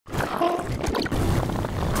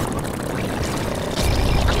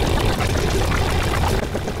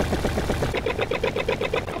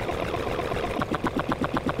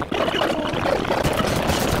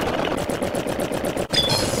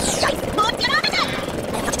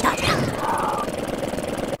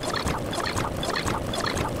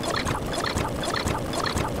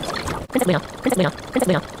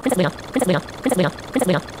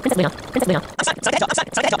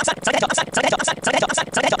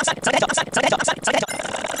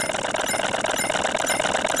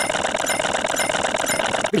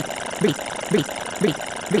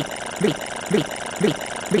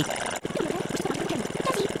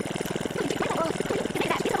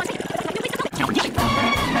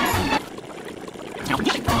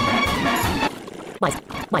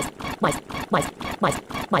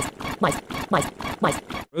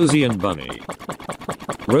Rosie and Bunny.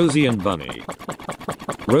 Rosie and Bunny.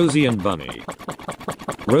 Rosie and Bunny.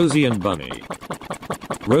 Rosie and Bunny.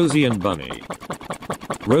 Rosie and Bunny.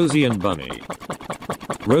 Rosie and Bunny.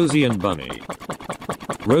 Rosie and Bunny.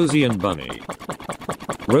 Rosie and Bunny.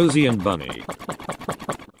 Rosie and Bunny.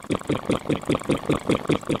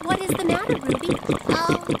 What is the matter, Ruby?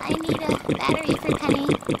 Oh, I need a battery for Penny.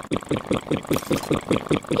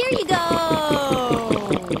 Here you go!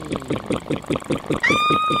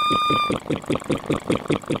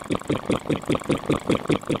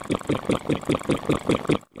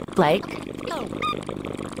 Blake.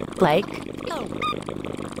 Blake.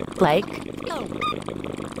 Blake.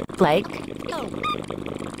 Blake. Blake.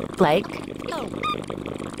 Blake.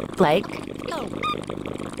 Blake.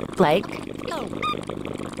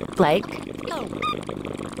 Blake.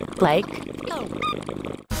 Blake.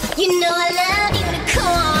 You know I love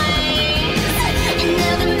unicorns. It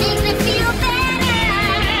never makes me feel better.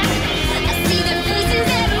 I see their faces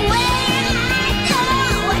everywhere I go.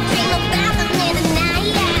 I dream about them in the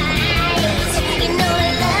night. You know I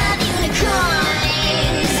love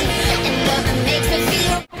unicorns. And nothing makes me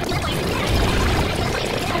feel.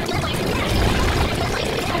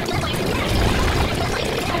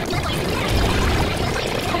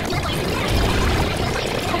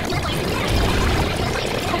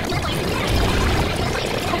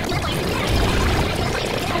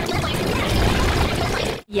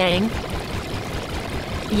 Yang.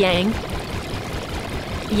 Yang.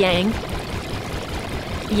 Yang.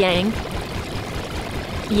 Yang.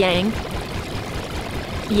 Yang.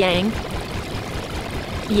 Yang.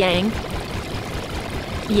 Yang.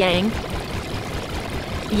 Yang.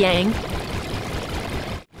 Yang.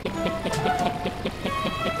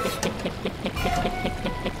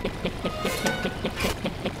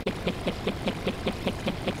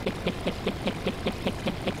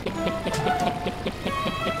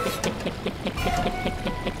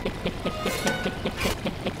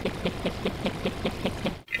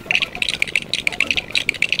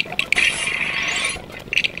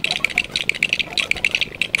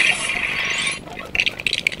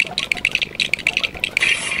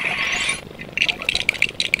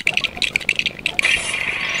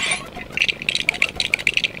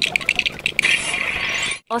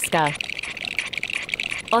 Oscar.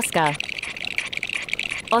 Oscar.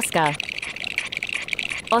 Oscar.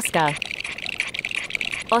 Oscar.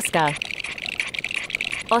 Oscar.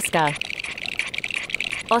 Oscar.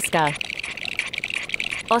 Oscar.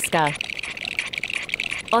 Oscar.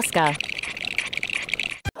 Oscar.